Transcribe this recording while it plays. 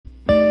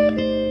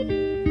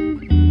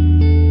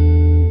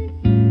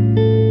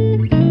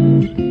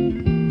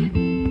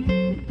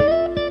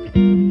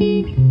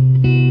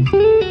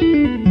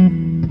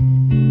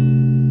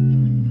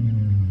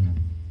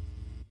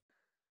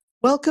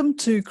Welcome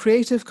to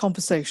Creative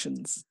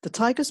Conversations, the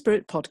Tiger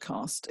Spirit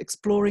podcast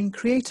exploring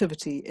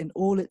creativity in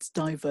all its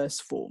diverse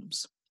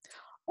forms.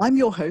 I'm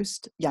your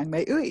host, Yang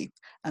Mei Ui,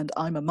 and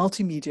I'm a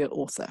multimedia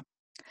author.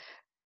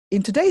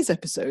 In today's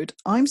episode,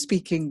 I'm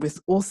speaking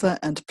with author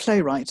and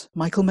playwright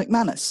Michael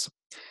McManus.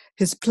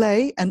 His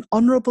play, An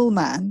Honourable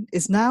Man,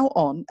 is now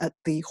on at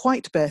the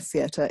White Bear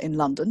Theatre in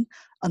London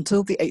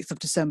until the 8th of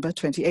December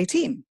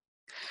 2018.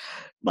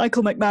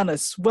 Michael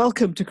McManus,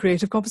 welcome to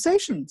Creative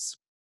Conversations.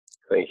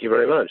 Thank you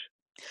very much.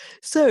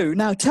 So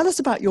now tell us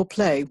about your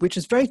play, which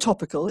is very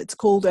topical. It's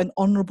called An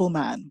Honourable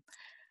Man.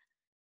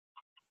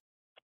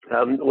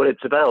 Well,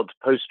 it's about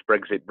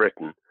post-Brexit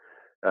Britain,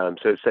 so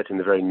it's set in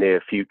the very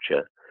near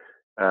future.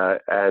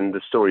 And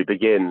the story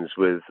begins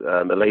with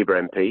a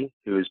Labour MP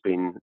who has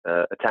been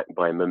attacked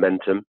by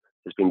Momentum,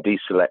 has been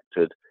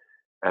deselected,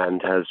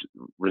 and has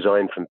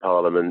resigned from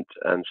Parliament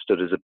and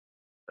stood as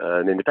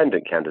an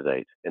independent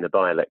candidate in a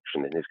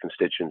by-election in his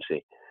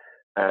constituency.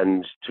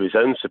 And to his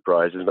own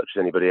surprise, as much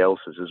as anybody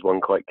else's, has won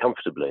quite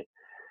comfortably.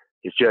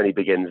 His journey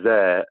begins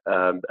there,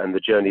 and the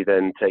journey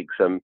then takes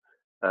some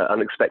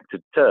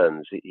unexpected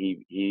turns.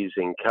 He's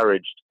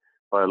encouraged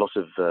by a lot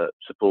of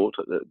support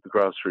at the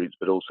grassroots,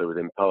 but also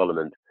within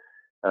Parliament,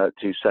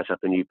 to set up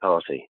a new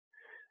party.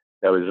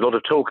 Now, there's a lot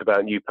of talk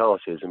about new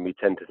parties, and we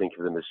tend to think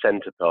of them as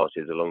centre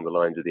parties along the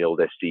lines of the old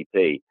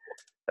SDP.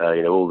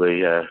 All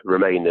the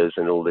Remainers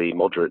and all the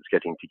moderates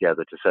getting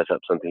together to set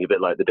up something a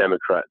bit like the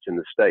Democrats in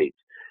the States.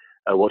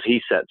 What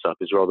he sets up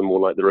is rather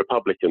more like the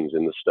Republicans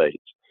in the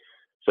States.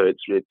 So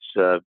it's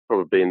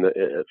probably,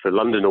 for a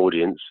London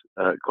audience,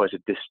 quite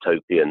a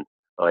dystopian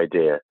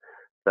idea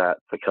that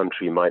the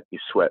country might be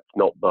swept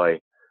not by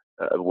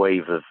a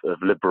wave of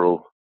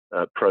liberal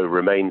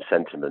pro-Remain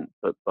sentiment,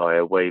 but by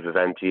a wave of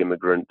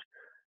anti-immigrant,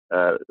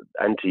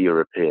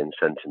 anti-European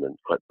sentiment,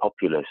 quite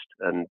populist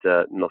and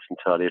not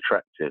entirely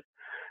attractive.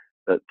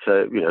 But,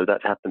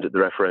 that happened at the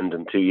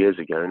referendum 2 years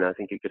ago, and I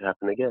think it could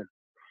happen again.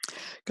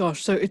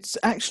 Gosh, so it's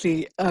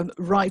actually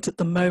right at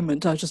the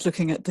moment. I was just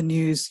looking at the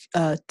news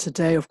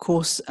today. Of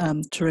course,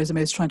 Theresa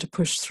May is trying to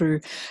push through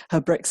her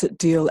Brexit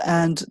deal,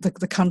 and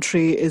the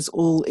country is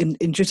all in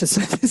jitter. So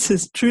this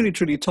is truly,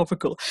 truly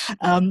topical,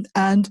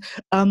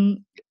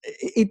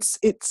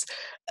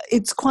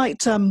 it's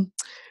quite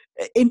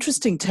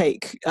interesting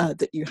take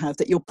that you have,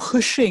 that you're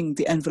pushing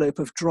the envelope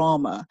of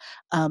drama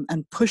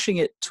and pushing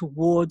it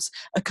towards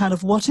a kind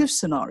of what if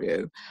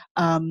scenario,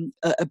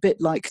 a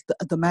bit like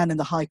the Man in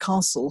the High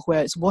Castle,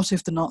 where it's what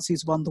if the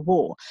Nazis won the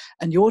war,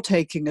 and you're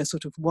taking a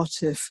sort of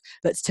what if,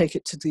 let's take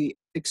it to the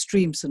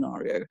extreme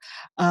scenario,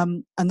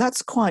 and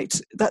that's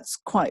quite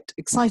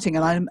exciting,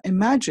 and I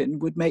imagine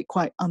would make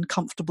quite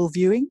uncomfortable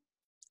viewing.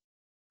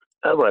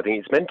 Well, I think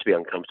it's meant to be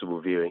uncomfortable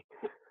viewing,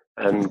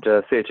 and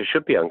theatre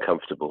should be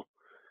uncomfortable.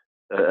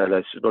 And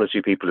one or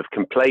two people have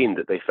complained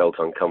that they felt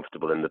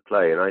uncomfortable in the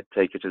play, and I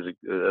take it as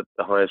the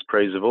highest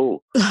praise of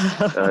all.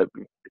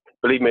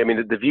 Believe me, I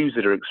mean, the views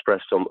that are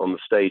expressed on the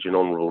stage in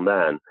Honourable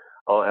Man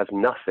are as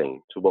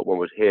nothing to what one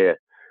would hear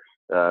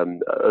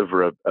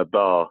over a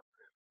bar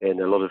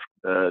in a lot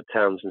of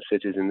towns and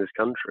cities in this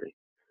country.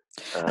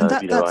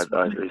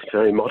 It's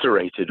very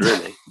moderated,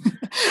 really.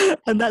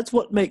 And that's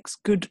what makes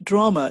good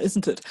drama,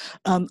 isn't it?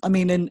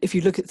 If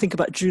you think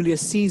about Julius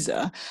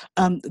Caesar,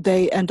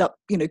 they end up,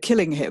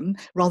 killing him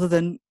rather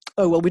than,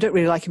 oh, well, we don't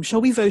really like him,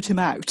 shall we vote him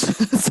out?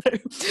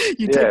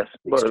 Yes,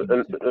 well,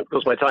 and of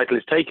course my title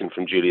is taken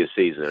from Julius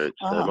Caesar.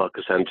 It's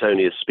Marcus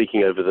Antonius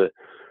speaking over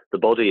the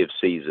body of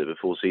Caesar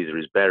before Caesar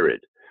is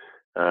buried,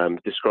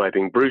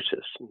 describing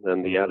Brutus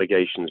and the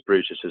allegations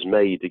Brutus has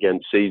made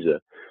against Caesar.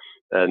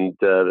 And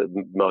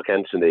Mark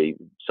Antony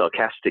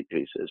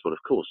sarcastically says, well,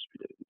 of course,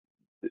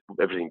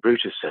 everything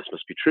Brutus says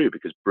must be true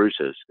because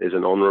Brutus is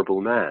an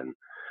honourable man.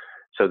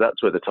 So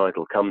that's where the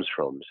title comes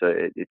from. So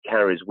it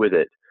carries with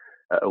it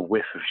a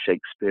whiff of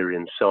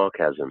Shakespearean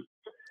sarcasm.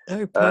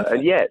 Oh, perfect.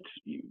 And yet,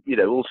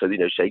 also,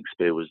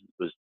 Shakespeare was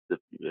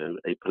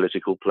a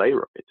political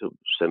playwright.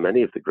 So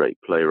many of the great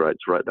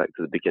playwrights, right back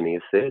to the beginning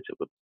of theatre,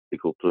 were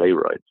political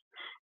playwrights.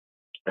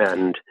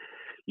 And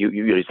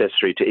it's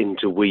necessary to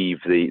interweave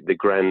the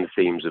grand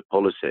themes of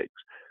politics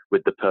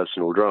with the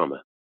personal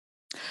drama.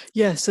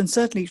 Yes, and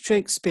certainly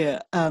Shakespeare,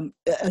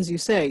 as you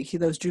say,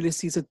 there was Julius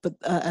Caesar, but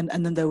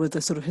and then there were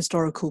the sort of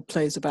historical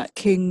plays about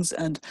kings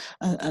and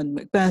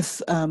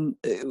Macbeth,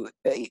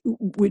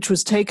 which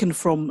was taken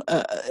from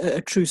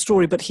a true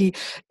story. But he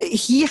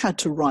had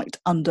to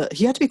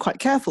he had to be quite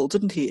careful,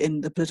 didn't he,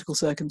 in the political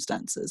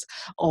circumstances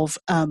of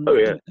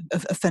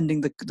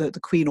offending the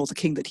Queen or the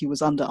King that he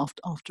was under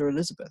after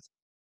Elizabeth.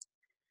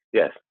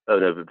 Yes,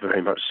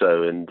 very much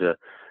so. And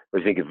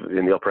we think of,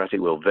 in the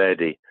operatic world,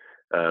 Verdi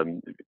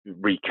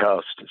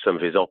recast some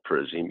of his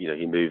operas.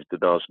 He moved the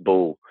Masked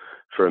Ball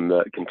from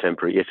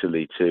contemporary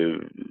Italy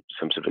to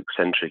some sort of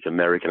eccentric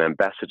American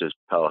ambassador's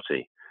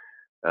party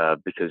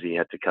because he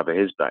had to cover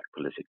his back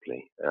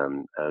politically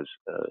as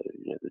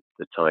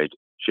the tide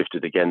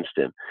shifted against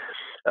him.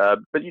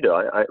 But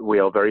we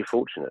are very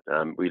fortunate.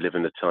 We live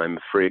in a time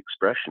of free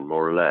expression,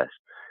 more or less.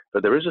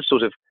 But there is a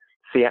sort of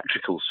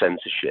theatrical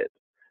censorship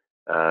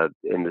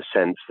in the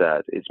sense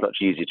that it's much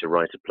easier to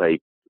write a play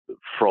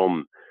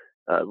from,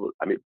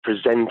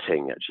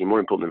 presenting, actually, more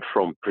important than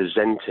from,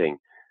 presenting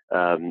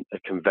a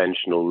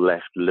conventional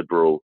left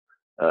liberal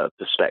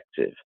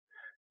perspective.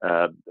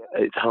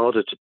 It's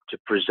harder to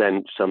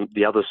present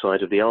the other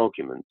side of the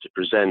argument, to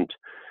present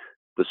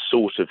the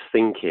sort of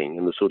thinking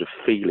and the sort of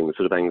feeling, the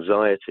sort of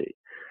anxiety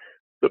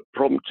that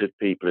prompted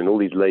people in all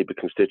these Labour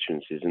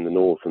constituencies in the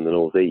north and the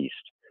northeast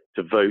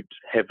to vote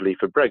heavily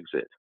for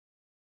Brexit.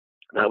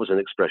 That was an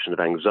expression of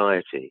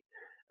anxiety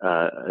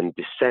and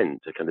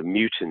dissent, a kind of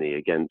mutiny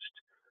against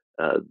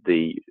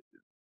the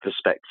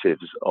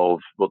perspectives of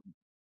what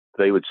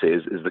they would see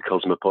as the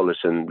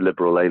cosmopolitan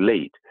liberal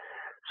elite.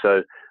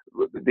 So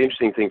the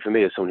interesting thing for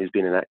me as someone who's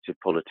been an active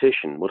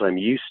politician, what I'm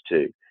used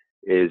to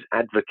is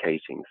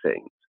advocating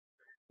things,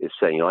 is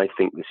saying, I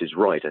think this is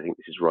right, I think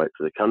this is right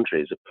for the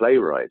country. As a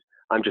playwright,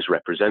 I'm just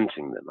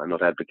representing them. I'm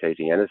not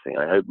advocating anything.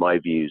 I hope my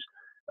views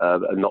are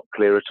not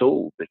clear at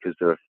all, because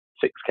there are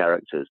 6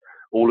 characters,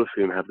 all of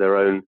whom have their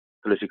own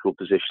political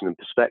position and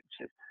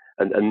perspective,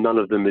 and none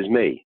of them is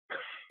me.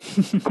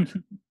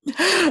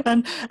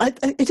 And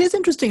it is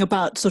interesting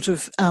about sort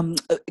of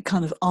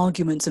kind of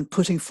arguments and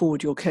putting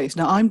forward your case.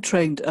 Now, I'm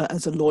trained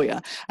as a lawyer,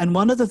 and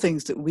one of the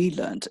things that we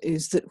learned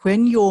is that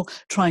when you're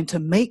trying to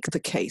make the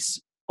case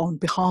on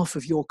behalf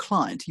of your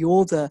client,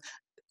 you're the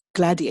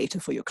gladiator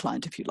for your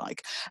client, if you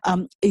like,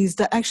 is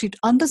that actually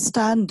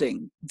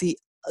understanding the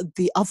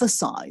other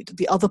side,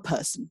 the other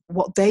person,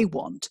 what they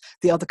want,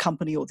 the other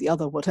company or the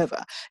other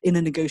whatever in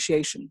a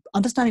negotiation,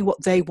 understanding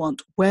what they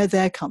want, where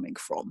they're coming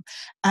from,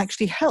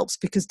 actually helps,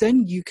 because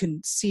then you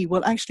can see,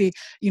 well, actually,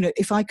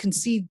 if I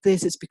concede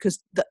this, it's because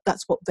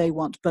that's what they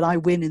want, but I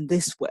win in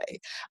this way.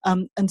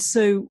 And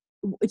so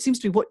it seems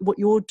to me what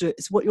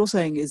you're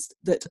saying is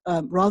that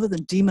rather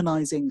than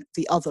demonizing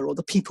the other or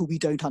the people we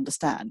don't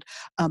understand,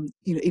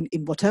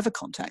 in whatever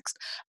context,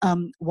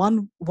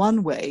 one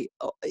way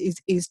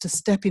is to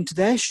step into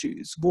their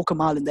shoes, walk a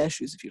mile in their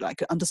shoes, if you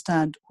like,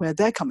 understand where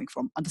they're coming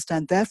from,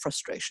 understand their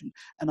frustration,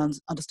 and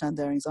understand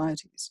their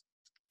anxieties.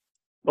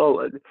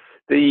 Well,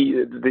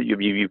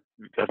 you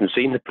haven't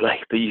seen the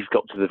play, but you've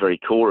got to the very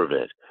core of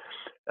it,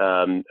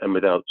 and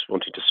without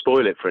wanting to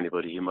spoil it for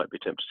anybody who might be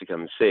tempted to come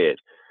and see it.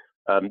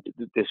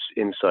 This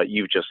insight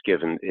you've just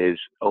given is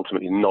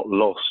ultimately not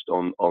lost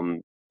on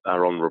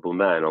our honourable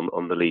man,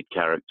 on the lead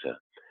character,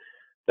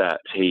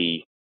 that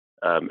he,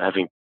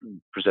 having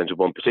presented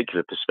one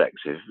particular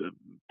perspective,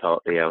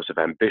 partly out of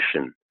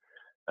ambition,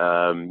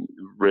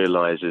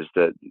 realises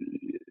that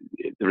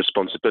the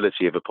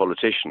responsibility of a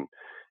politician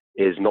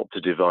is not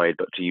to divide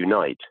but to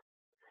unite.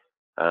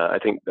 I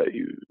think that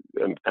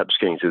perhaps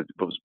going to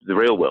the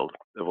real world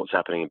of what's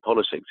happening in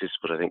politics is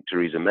what I think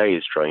Theresa May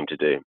is trying to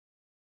do.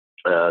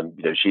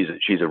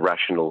 She's a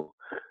rational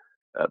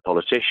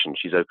politician.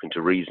 She's open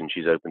to reason.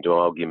 She's open to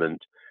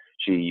argument.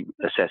 She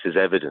assesses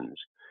evidence,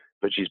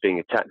 but she's being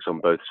attacked on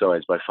both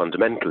sides by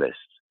fundamentalists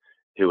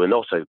who are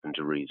not open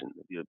to reason.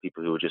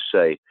 People who will just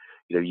say,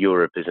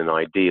 Europe is an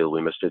ideal,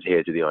 we must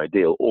adhere to the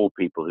ideal, or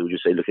people who will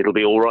just say, look, it'll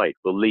be all right.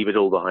 We'll leave it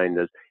all behind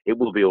us. It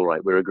will be all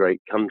right. We're a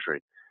great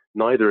country.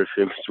 Neither of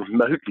whom is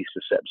remotely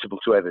susceptible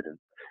to evidence.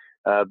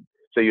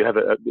 So you have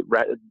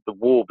the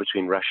war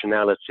between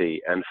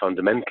rationality and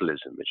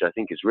fundamentalism, which I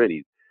think is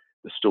really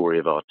the story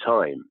of our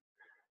time.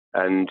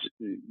 And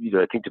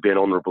I think to be an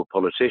honourable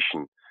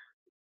politician,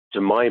 to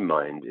my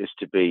mind, is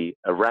to be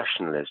a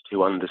rationalist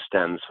who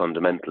understands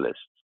fundamentalists.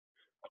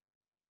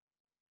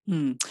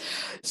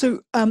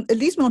 So it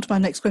leads me on to my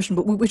next question,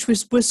 but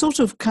we're sort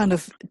of kind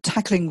of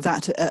tackling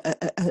that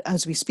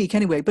as we speak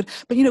anyway. But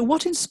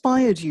what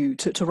inspired you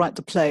to write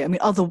the play? I mean,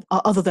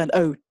 other than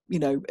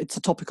it's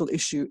a topical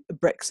issue,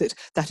 Brexit,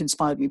 that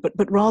inspired me.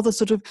 But rather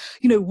sort of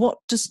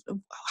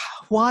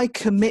why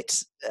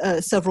commit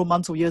several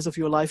months or years of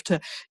your life to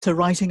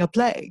writing a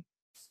play?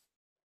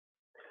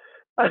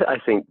 I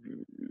think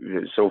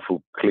it's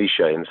awful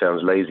cliche and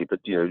sounds lazy, but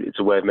it's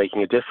a way of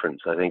making a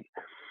difference. I think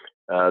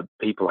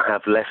people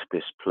have left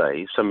this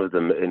play, some of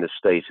them in a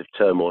state of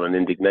turmoil and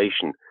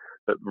indignation,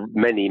 but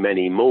many,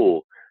 many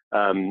more,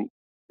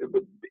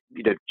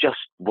 just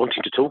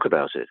wanting to talk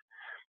about it.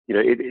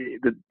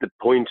 The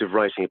point of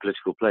writing a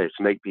political play is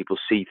to make people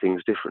see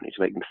things differently,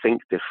 to make them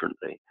think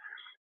differently,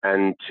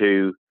 and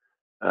to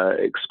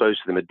expose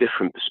to them a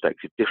different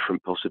perspective,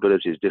 different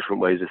possibilities,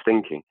 different ways of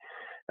thinking.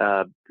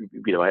 I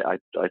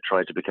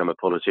tried to become a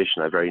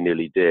politician. I very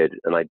nearly did,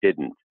 and I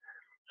didn't.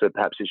 So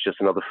perhaps it's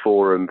just another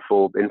forum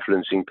for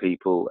influencing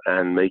people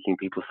and making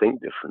people think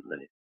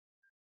differently.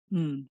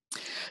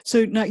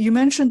 So now you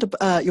mentioned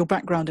your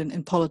background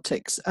in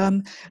politics,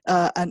 and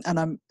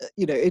I'm,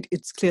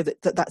 it's clear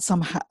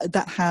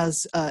that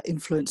has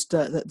influenced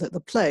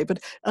the play. But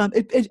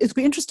it'd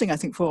be interesting, I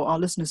think, for our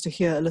listeners to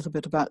hear a little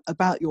bit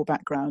about your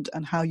background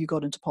and how you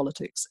got into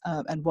politics,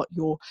 and what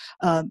your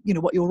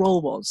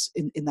role was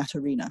in that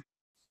arena.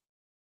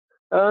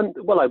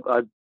 Well,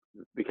 I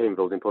became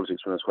involved in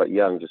politics when I was quite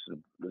young, just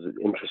as an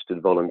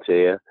interested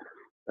volunteer.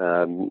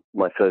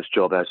 My first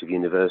job out of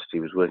university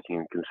was working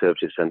in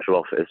Conservative Central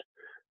Office,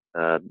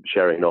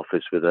 sharing an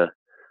office with a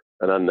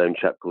an unknown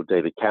chap called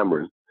David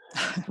Cameron.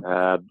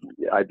 I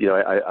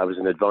was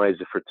an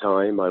advisor for a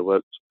time. I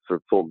worked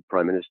for former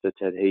Prime Minister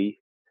Ted Heath.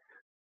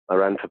 I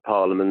ran for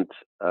Parliament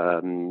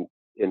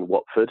in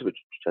Watford, which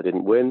I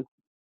didn't win.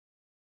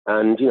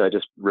 And, I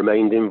just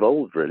remained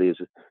involved really as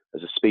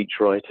a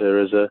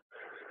speechwriter, as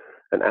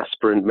an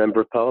aspirant member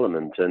of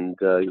Parliament, and,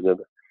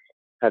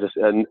 had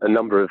a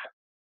number of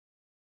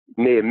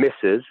near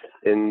misses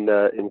in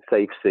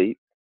safe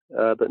seats,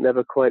 but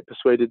never quite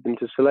persuaded them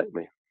to select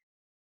me.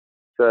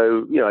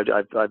 So,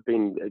 I've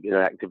been,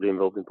 actively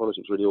involved in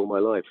politics really all my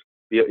life,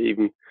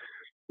 even,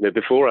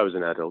 before I was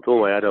an adult,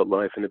 all my adult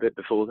life and a bit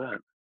before that.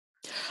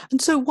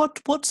 And so,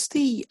 what's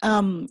the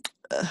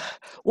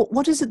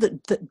what is it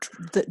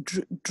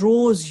that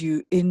draws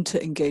you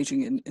into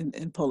engaging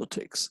in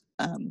politics?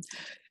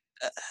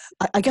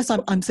 I guess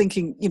I'm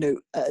thinking,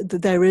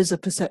 that there is a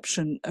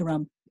perception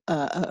around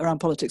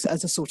politics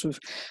as a sort of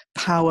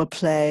power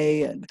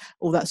play and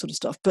all that sort of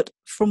stuff. But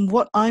from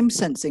what I'm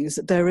sensing is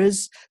that there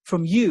is,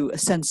 from you, a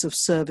sense of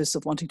service,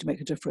 of wanting to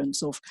make a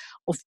difference, of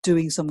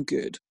doing some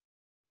good.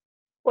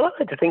 Well, I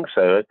like to think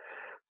so.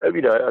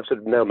 I've sort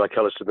of nailed my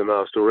colours to the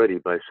mast already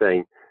by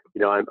saying,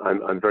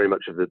 I'm very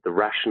much of the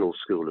rational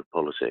school of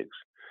politics.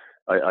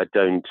 I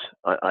don't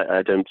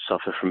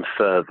suffer from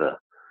fervour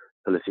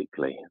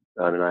politically.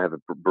 I mean, I have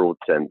a broad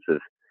sense of,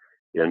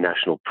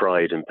 national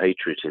pride and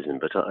patriotism,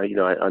 but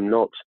I'm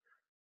not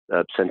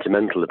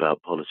sentimental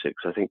about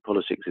politics. I think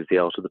politics is the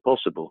art of the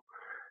possible,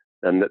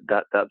 and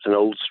that's an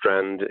old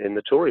strand in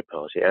the Tory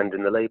party and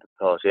in the Labour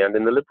Party and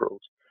in the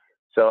Liberals.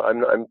 So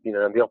I'm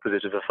the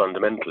opposite of a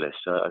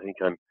fundamentalist. I think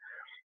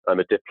I'm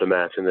a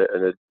diplomat and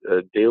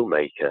a deal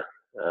maker.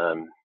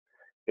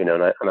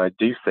 And I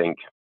do think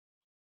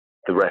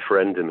the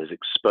referendum has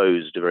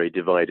exposed a very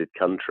divided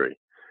country,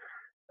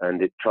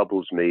 and it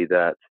troubles me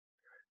that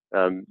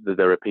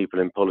there are people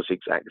in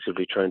politics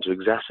actively trying to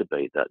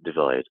exacerbate that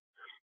divide.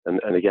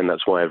 And again,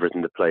 that's why I've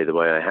written the play the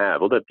way I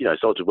have. Although, I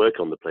started to work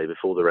on the play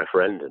before the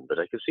referendum, but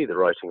I could see the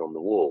writing on the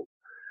wall.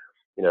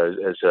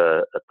 As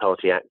a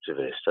party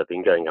activist, I've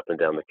been going up and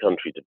down the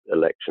country to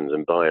elections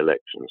and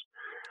by-elections,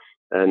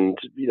 and,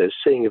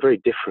 seeing a very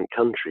different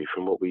country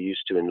from what we're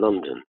used to in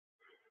London.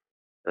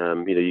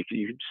 You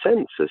could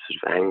sense a sort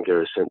of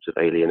anger, a sense of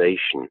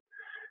alienation,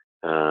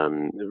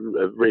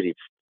 really,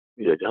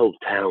 the whole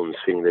town's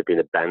feeling they've been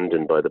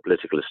abandoned by the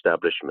political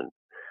establishment.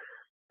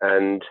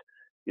 And,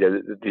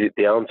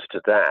 the answer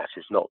to that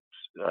is not,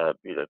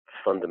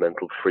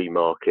 fundamental free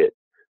market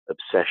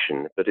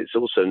obsession, but it's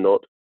also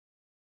not,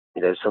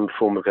 some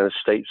form of kind of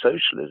state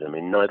socialism. I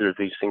mean, neither of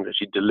these things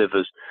actually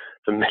delivers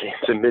for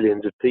millions and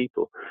millions of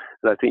people.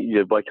 And I think,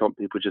 why can't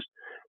people just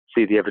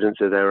see the evidence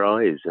of their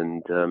eyes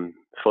and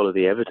follow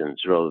the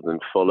evidence rather than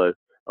follow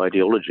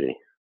ideology?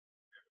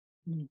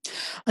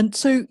 And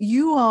so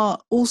you are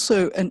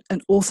also an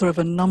author of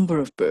a number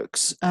of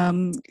books.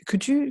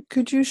 Could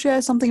you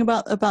share something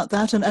about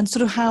that and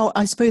sort of how,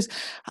 I suppose,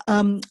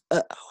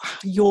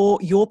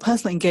 your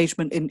personal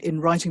engagement in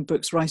writing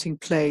books, writing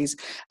plays,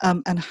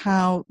 and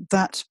how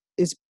that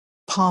is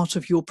part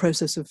of your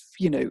process of,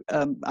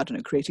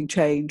 creating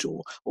change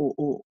or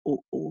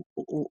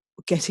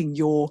getting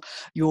your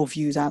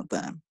views out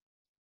there?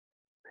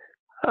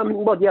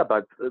 Well, yeah,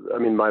 but I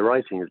mean, my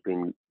writing has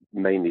been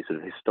mainly sort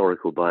of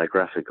historical,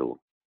 biographical.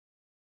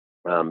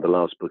 The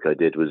last book I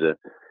did was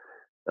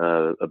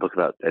a book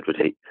about Edward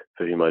Heath,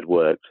 for whom I'd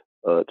worked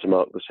to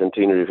mark the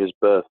centenary of his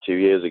birth 2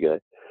 years ago.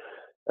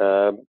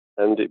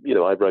 And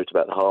I wrote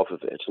about half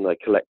of it, and I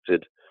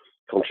collected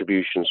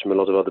contributions from a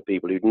lot of other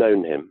people who'd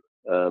known him.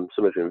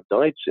 Some of them have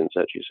died since,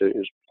 actually, so it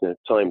was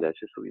timeless.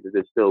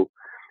 There's still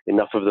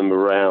enough of them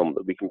around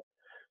that we can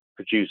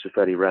produce a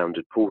fairly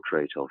rounded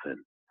portrait of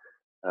him.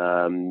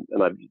 And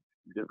I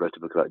wrote a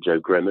book about Joe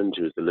Gremmond,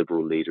 who was the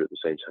Liberal leader at the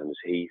same time as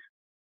Heath.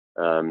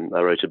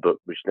 I wrote a book,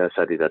 which now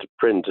sadly is out of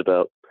print,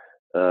 about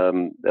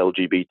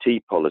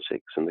LGBT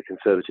politics and the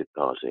Conservative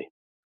Party.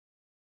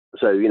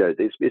 So,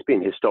 it's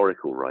been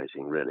historical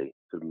writing, really,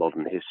 sort of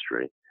modern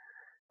history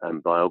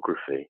and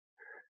biography.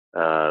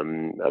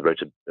 I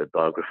wrote a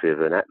biography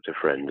of an actor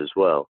friend as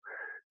well.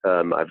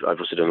 I've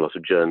also done a lot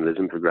of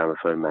journalism for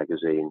Gramophone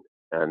magazine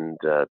and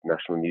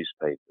national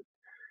newspapers.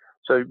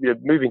 So,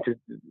 moving to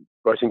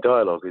writing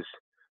dialogue is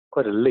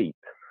quite a leap.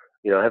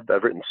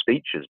 I've written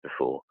speeches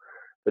before,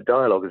 but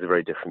dialogue is a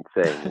very different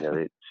thing.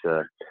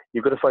 It's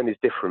you've got to find these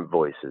different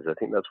voices. I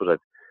think that's what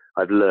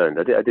I've learned.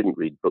 I didn't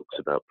read books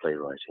about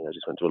playwriting. I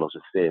just went to a lot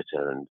of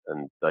theatre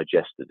and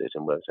digested it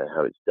and worked out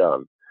how it's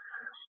done.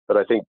 But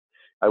I think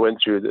I went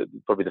through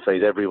probably the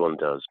phase everyone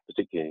does,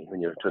 particularly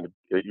when you're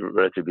a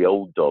relatively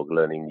old dog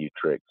learning new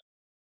tricks.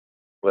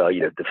 Well,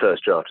 the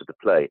first draft of the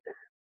play,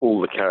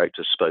 all the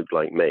characters spoke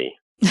like me.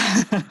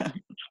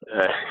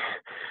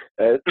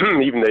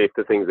 Even though if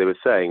the things they were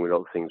saying were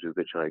not things with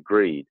which I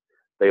agreed,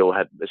 they all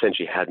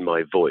essentially had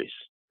my voice.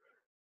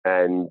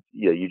 And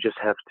you just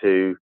have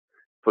to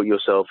put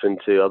yourself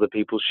into other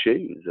people's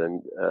shoes.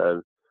 And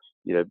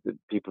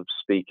people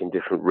speak in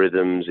different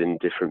rhythms, in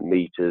different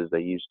meters.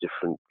 They use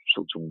different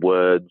sorts of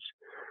words.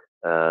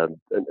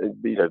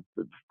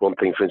 One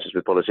thing, for instance,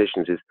 with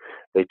politicians is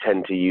they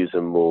tend to use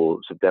a more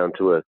sort of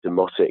down-to-earth,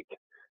 demotic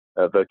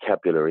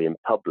vocabulary in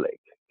public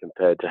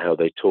compared to how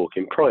they talk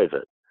in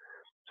private.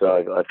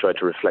 So I've tried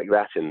to reflect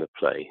that in the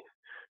play,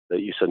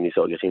 that you suddenly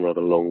start getting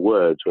rather long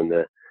words when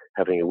they're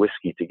having a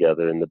whiskey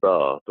together in the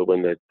bar, but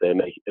when they're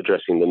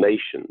addressing the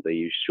nation, they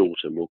use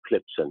shorter, more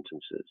clipped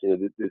sentences.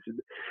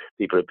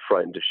 People are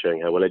frightened of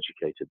showing how well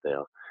educated they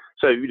are.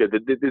 So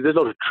there's a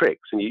lot of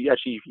tricks, and you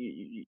actually,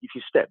 if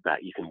you step back,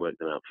 you can work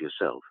them out for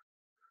yourself.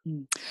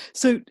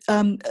 So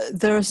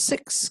there are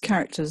 6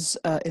 characters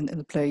in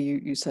the play,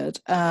 you said,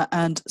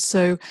 and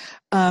so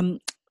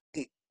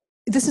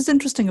this is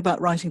interesting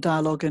about writing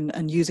dialogue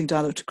and using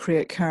dialogue to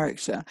create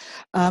character.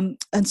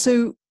 And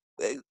so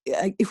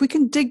if we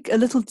can dig a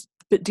little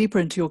bit deeper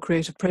into your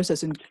creative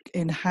process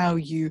in how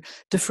you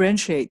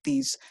differentiate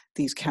these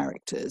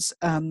characters,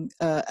 and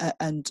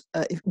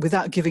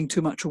without giving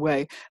too much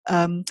away,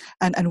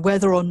 and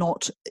whether or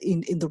not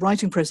in the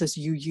writing process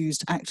you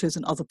used actors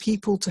and other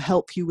people to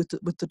help you with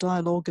the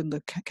dialogue and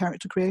the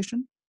character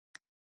creation.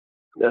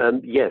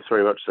 Yes,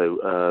 very much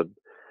so.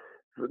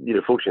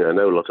 Fortunately, I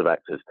know a lot of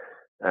actors,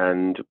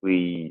 and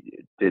we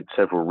did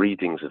several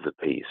readings of the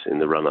piece in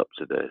the run-up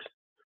to this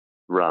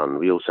run.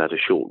 We also had a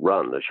short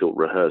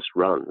rehearsed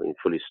run,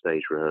 fully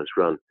staged rehearsed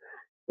run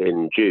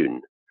in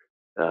June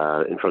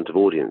in front of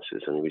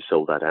audiences. I mean, we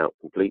sold that out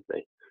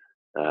completely.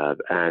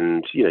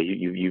 And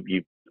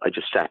I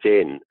just sat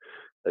in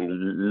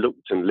and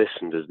looked and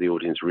listened as the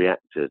audience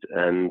reacted,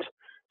 and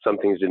some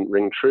things didn't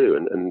ring true.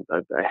 And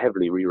I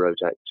heavily rewrote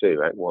Act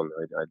 2. Act 1,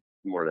 I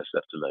more or less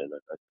left alone.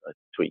 I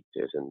tweaked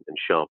it and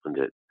sharpened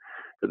it.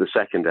 But the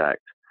second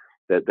act,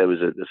 there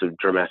was a sort of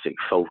dramatic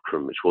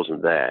fulcrum which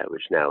wasn't there,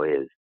 which now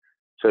is.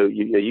 So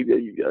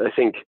I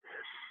think,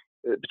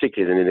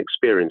 particularly as an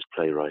inexperienced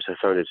playwright, I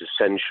found it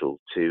essential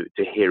to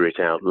hear it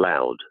out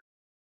loud.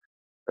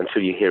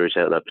 Until you hear it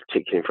out loud,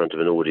 particularly in front of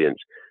an audience,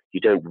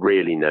 you don't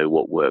really know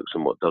what works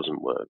and what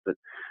doesn't work. But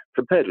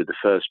compared with the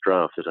first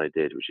draft that I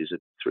did, which is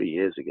 3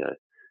 years ago,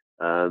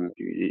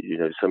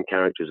 some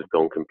characters have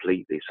gone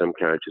completely, some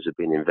characters have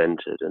been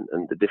invented,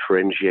 and the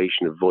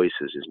differentiation of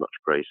voices is much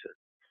greater.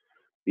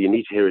 But you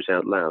need to hear it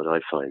out loud,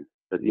 I find.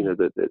 But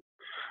that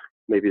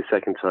maybe a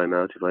second time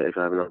out, if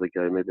I have another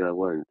go, maybe I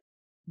won't.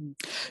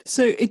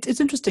 So it's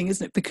interesting,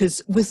 isn't it?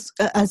 Because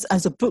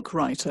as a book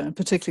writer, and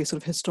particularly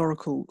sort of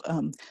historical,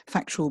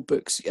 factual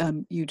books,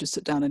 you just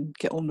sit down and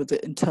get on with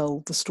it and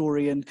tell the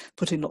story and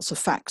put in lots of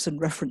facts and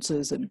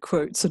references and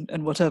quotes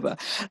and whatever,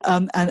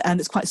 and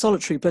it's quite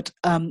solitary. But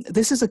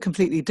this is a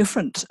completely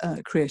different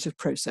creative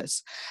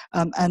process,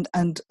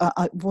 and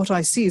what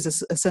I see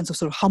is a sense of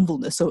sort of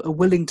humbleness, so a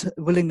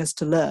willingness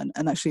to learn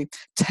and actually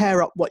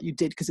tear up what you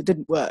did because it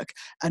didn't work,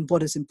 and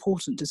what is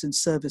important is in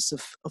service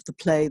of the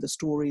play, the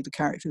story, the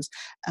characters,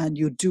 and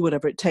you do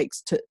whatever it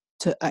takes to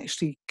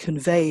actually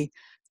convey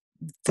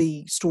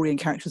the story and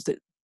characters that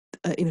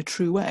in a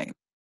true way.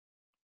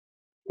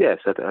 Yes,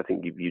 I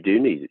think you do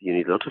need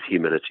a lot of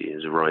humility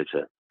as a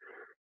writer,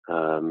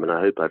 and I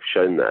hope I've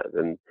shown that.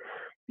 And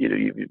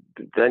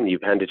then you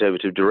hand it over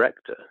to a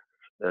director,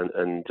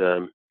 and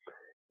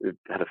we've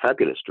had a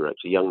fabulous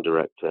director, young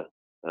director,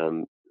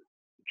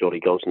 Johnny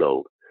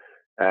Gosnold,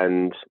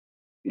 and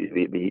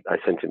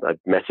I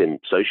met him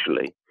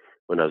socially.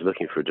 When I was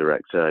looking for a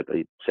director,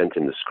 I sent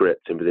him the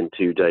script, and within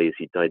 2 days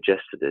he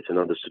digested it and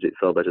understood it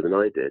far better than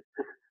I did.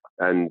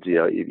 And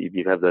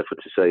you have therefore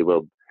to say,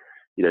 well,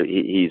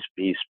 he's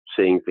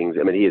seeing things.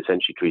 I mean, he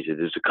essentially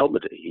treated it as a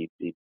comedy.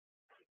 He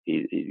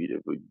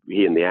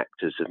and the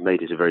actors have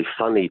made it a very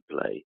funny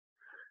play,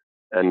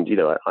 and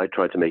I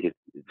tried to make it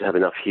to have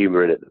enough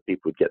humour in it that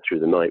people would get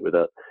through the night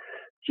without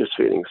just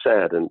feeling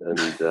sad and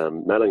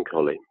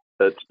melancholy.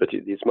 But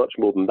it's much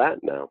more than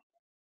that now.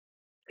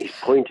 He's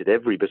pointed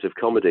every bit of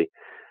comedy,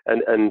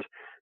 and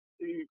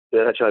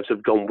actually I've sort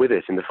of gone with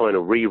it in the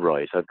final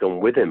rewrite. I've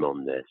gone with him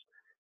on this,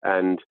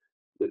 and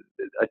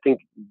I think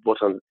what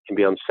can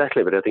be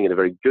unsettling, but I think in a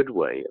very good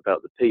way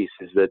about the piece,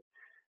 is that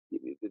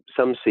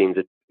some scenes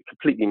are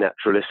completely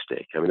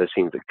naturalistic. I mean, there's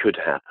scenes that could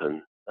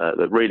happen,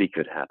 that really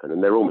could happen,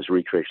 and they're almost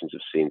recreations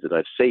of scenes that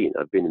I've seen.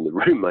 I've been in the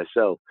room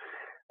myself.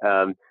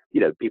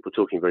 People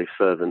talking very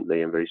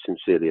fervently and very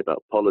sincerely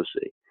about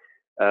policy.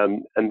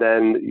 And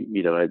then,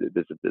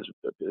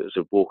 there's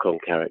a walk-on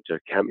character,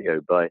 a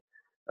cameo by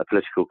a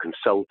political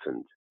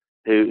consultant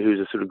who's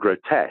a sort of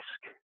grotesque.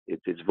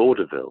 It's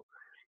vaudeville.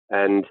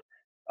 And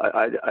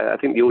I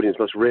think the audience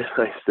must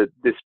realize that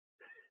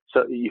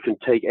so you can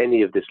take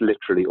any of this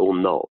literally or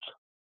not.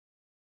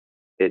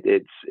 It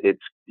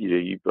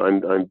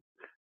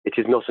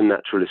is not a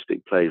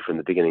naturalistic play from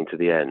the beginning to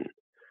the end.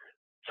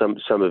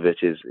 Some of it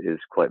is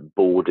quite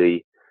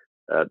bawdy.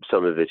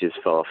 Some of it is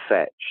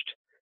far-fetched.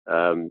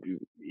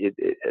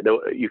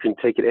 You can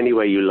take it any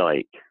way you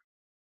like.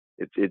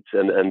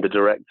 And the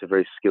director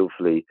very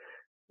skillfully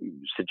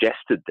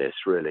suggested this,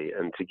 really,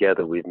 and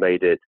together we've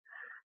made it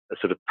a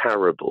sort of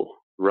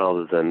parable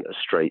rather than a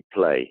straight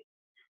play.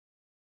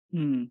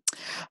 Hmm.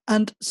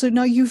 And so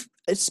now you've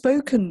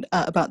spoken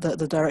about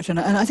the director, and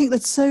I think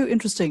that's so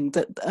interesting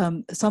that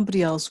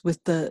somebody else with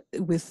a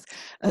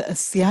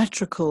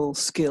theatrical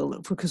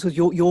skill, because with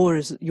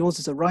yours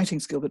is a writing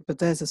skill, but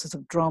there's a sort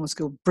of drama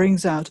skill,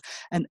 brings out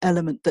an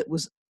element that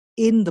was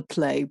in the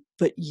play,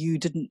 but you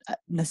didn't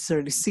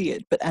necessarily see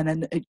it, and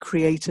then it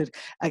created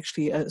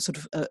actually a sort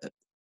of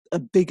a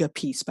bigger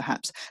piece,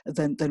 perhaps,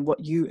 than what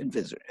you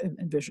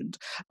envisioned.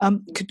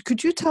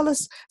 Could you tell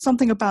us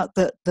something about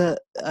the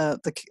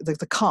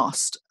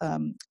cast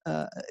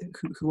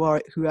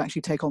who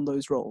actually take on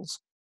those roles?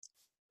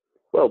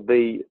 Well,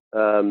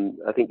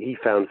 I think he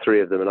found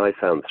three of them, and I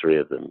found three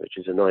of them, which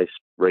is a nice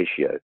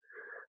ratio.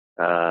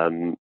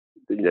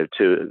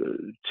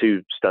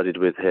 Two studied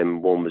with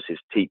him. One was his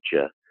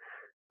teacher,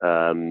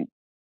 and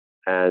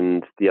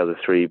the other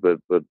three were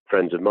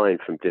friends of mine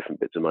from different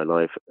bits of my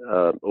life,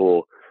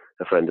 or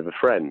a friend of a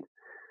friend.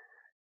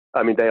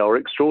 I mean, they are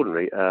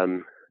extraordinary.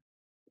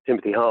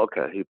 Timothy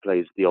Harker, who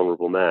plays the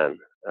Honourable Man,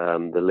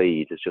 the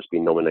lead, has just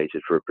been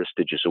nominated for a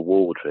prestigious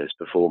award for his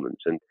performance.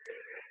 And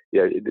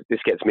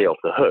this gets me off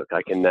the hook.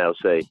 I can now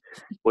say,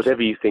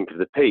 whatever you think of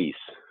the piece,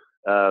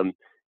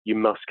 you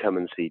must come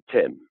and see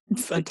Tim.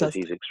 Fantastic. Because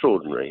he's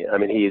extraordinary. I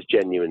mean, he is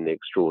genuinely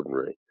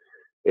extraordinary.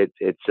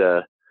 It's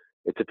a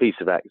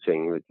piece of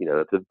acting, of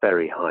the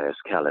very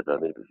highest caliber. I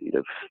mean,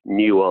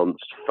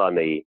 nuanced,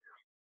 funny,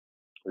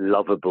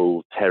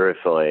 lovable,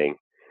 terrifying.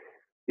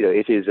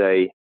 It is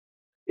the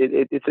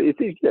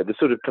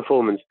sort of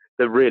performance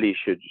that really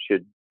should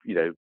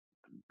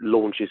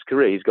launch his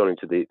career. He's gone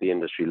into the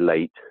industry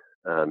late,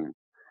 in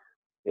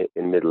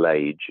middle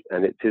age,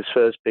 and it's his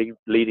first big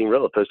leading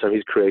role. First time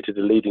he's created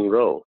a leading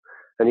role,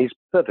 and he's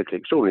perfectly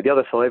extraordinary. The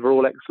other five are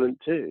all excellent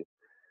too.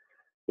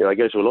 I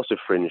go to a lot of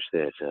fringe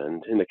theatre,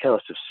 and in the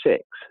cast of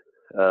six,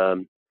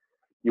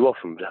 you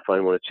often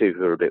find one or two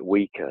who are a bit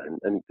weaker,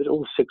 and but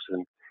all six of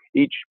them,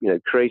 each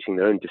creating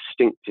their own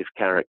distinctive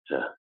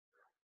character.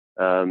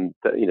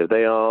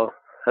 They are,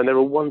 and they're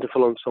a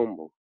wonderful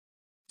ensemble.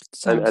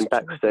 And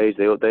backstage,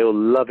 they all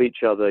love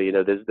each other.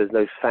 There's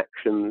no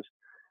factions.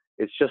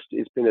 It's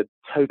been a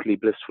totally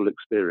blissful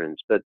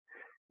experience. But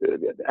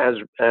as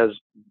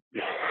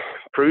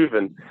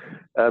proven,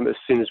 as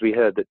soon as we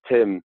heard that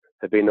Tim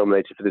had been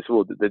nominated for this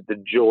award,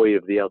 the joy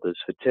of the others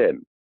for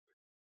Tim.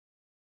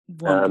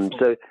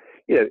 So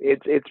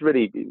it's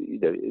really,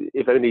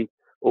 if only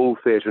all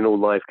theatre and all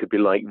life could be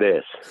like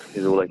this,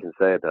 is all I can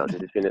say about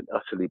it. It's been an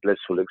utterly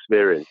blissful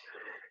experience.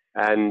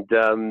 And,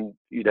 I'm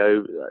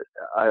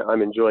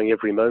enjoying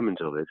every moment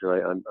of it.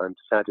 And I'm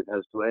sad it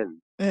has to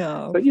end.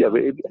 Yeah. But, it'll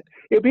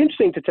be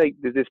interesting to take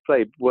this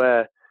play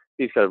where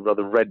these kind of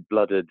rather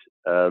red-blooded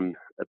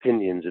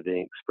opinions are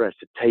being expressed,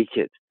 to take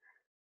it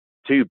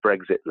to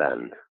Brexit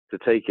land, to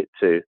take it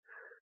to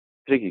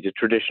particularly to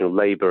traditional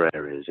Labour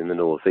areas in the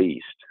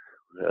northeast,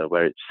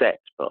 where it's set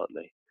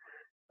partly.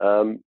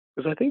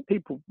 Because I think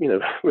people,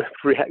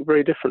 react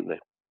very differently.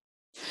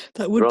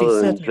 That would be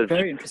certainly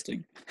very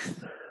interesting.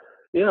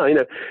 Yeah,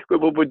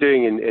 what we're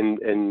doing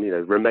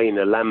in Remain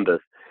a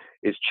Lambeth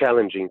is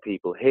challenging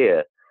people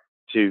here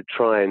to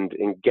try and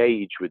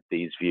engage with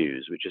these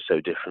views, which are so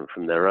different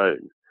from their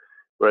own.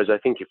 Whereas I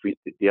think if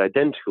the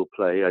identical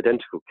play,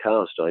 identical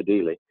cast,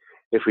 ideally,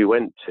 if we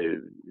went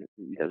to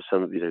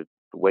some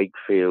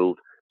Wakefield,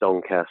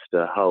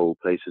 Doncaster, Hull,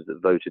 places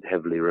that voted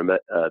heavily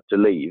to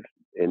leave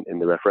in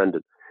the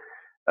referendum,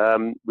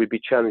 we'd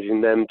be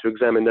challenging them to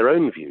examine their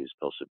own views,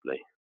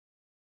 possibly.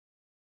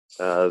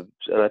 And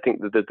I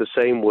think that the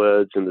same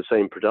words and the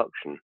same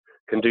production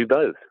can do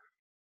both.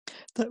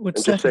 That would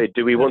and just say,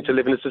 do we want to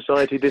live in a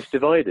society this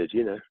divided?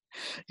 Yeah.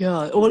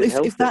 Well,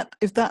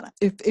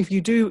 if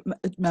you do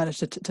manage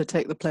to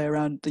take the play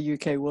around the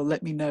UK, well,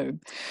 let me know.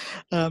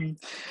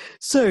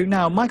 So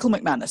now, Michael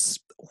McManus,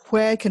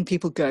 where can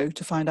people go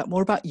to find out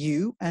more about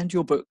you and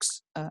your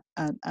books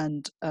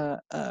and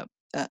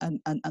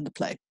the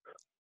play?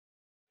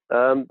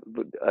 To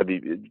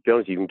be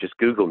honest, you can just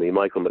Google me,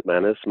 Michael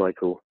McManus,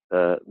 McManus,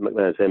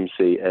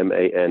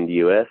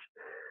 McManus.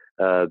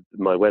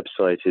 My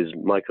website is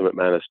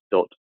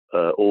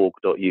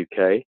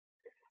michaelmcmanus.org.uk.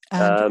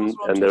 And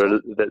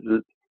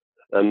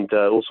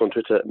also on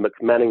Twitter,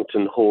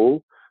 McMannington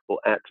Hall, or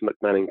at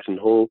McMannington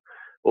Hall,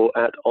 or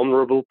at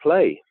Honourable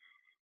Play,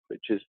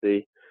 which is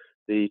the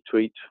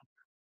tweet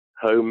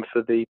home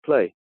for the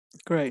play.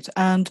 Great.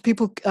 And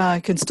people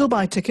can still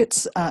buy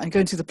tickets and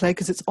go and see the play,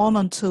 because it's on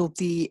until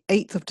the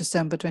 8th of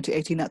December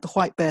 2018 at the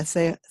White Bear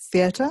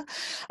Theatre.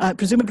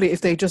 Presumably,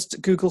 if they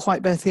just Google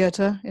White Bear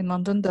Theatre in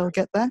London, they'll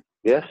get there?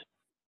 Yes.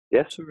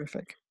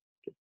 Terrific.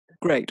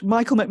 Great.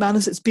 Michael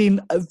McManus, it's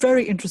been a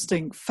very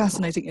interesting,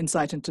 fascinating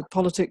insight into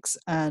politics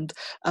and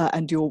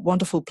your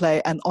wonderful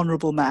play, An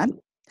Honourable Man.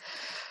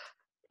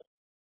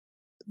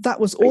 That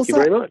was author. Thank you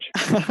very much.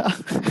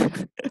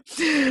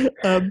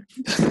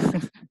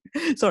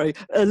 Sorry,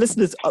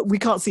 listeners, we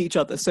can't see each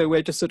other, so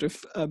we're just sort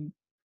of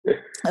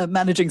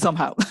managing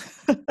somehow.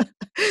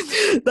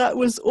 That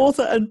was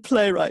author and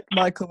playwright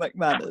Michael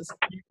McManus.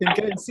 You can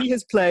go and see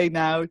his play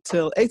now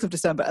till 8th of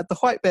December at the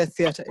White Bear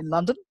Theatre in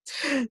London.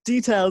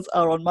 Details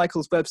are on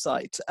Michael's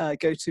website.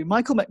 Go to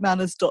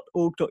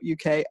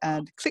michaelmcmanus.org.uk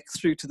and click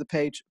through to the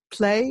page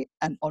Play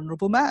An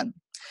Honourable Man.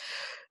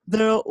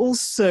 There are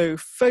also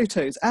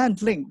photos and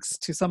links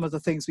to some of the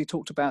things we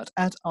talked about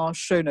at our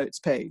show notes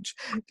page.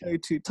 Go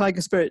to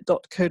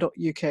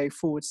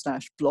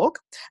tigerspirit.co.uk/blog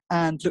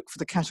and look for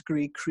the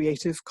category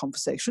Creative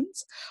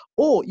Conversations.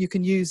 Or you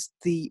can use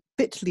the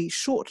bit.ly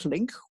short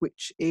link,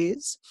 which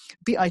is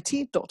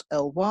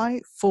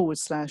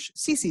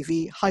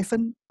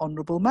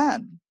bit.ly/CCV-honourable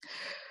man.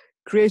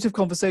 Creative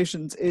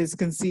Conversations is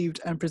conceived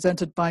and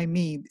presented by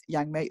me,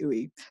 Yang Mei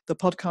Ui. The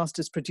podcast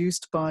is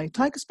produced by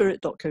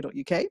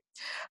tigerspirit.co.uk.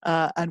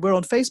 And we're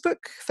on Facebook,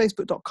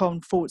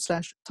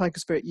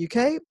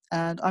 facebook.com/tigerspirit.uk.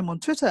 And I'm on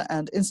Twitter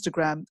and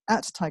Instagram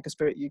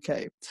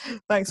 @tigerspirit.uk.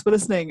 Thanks for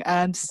listening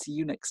and see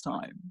you next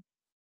time.